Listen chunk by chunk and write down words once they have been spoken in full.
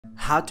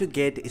How to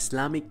get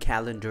Islamic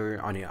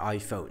calendar on your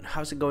iPhone.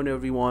 How's it going,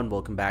 everyone?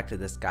 Welcome back to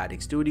this guiding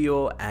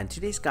studio, and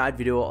today's guide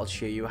video I'll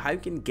show you how you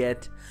can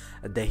get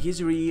the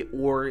Hijri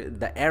or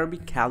the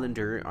Arabic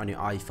calendar on your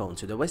iPhone.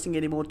 So, without wasting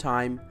any more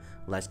time,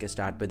 let's get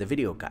started with the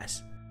video,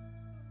 guys.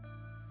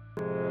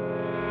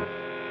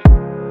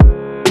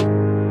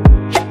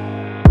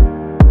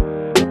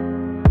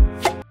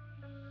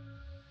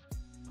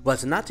 Well,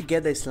 so now to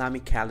get the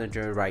Islamic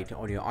calendar right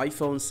on your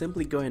iPhone,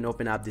 simply go ahead and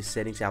open up the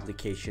settings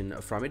application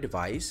from your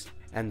device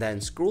and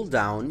then scroll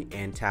down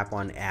and tap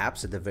on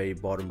apps at the very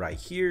bottom right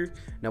here.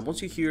 Now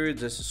once you're here,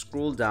 just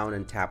scroll down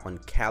and tap on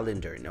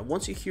calendar. Now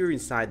once you're here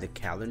inside the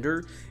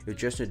calendar, you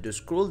just need to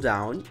scroll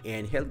down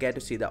and he'll get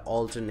to see the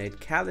alternate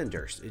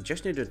calendars. You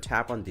just need to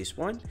tap on this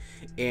one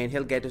and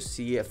he'll get to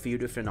see a few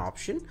different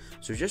options.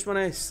 So you just want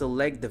to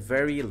select the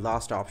very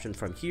last option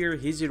from here,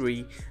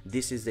 Hijri.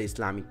 This is the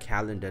Islamic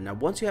calendar. Now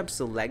once you have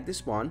select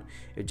this one,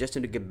 you just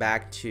need to get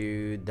back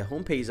to the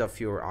home page of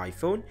your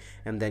iPhone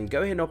and then go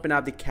ahead and open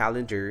up the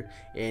calendar,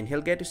 and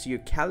he'll get to see your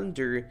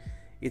calendar.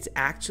 It's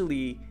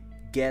actually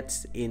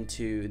gets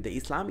into the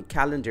Islamic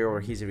calendar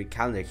or Hijri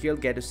calendar. He'll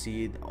get to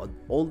see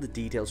all the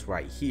details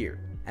right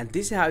here. And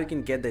this is how you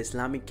can get the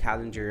Islamic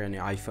calendar on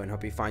your iPhone.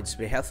 Hope you find this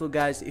very helpful,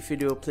 guys. If you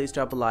do, please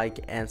drop a like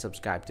and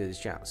subscribe to this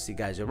channel. See you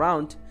guys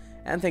around,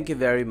 and thank you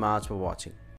very much for watching.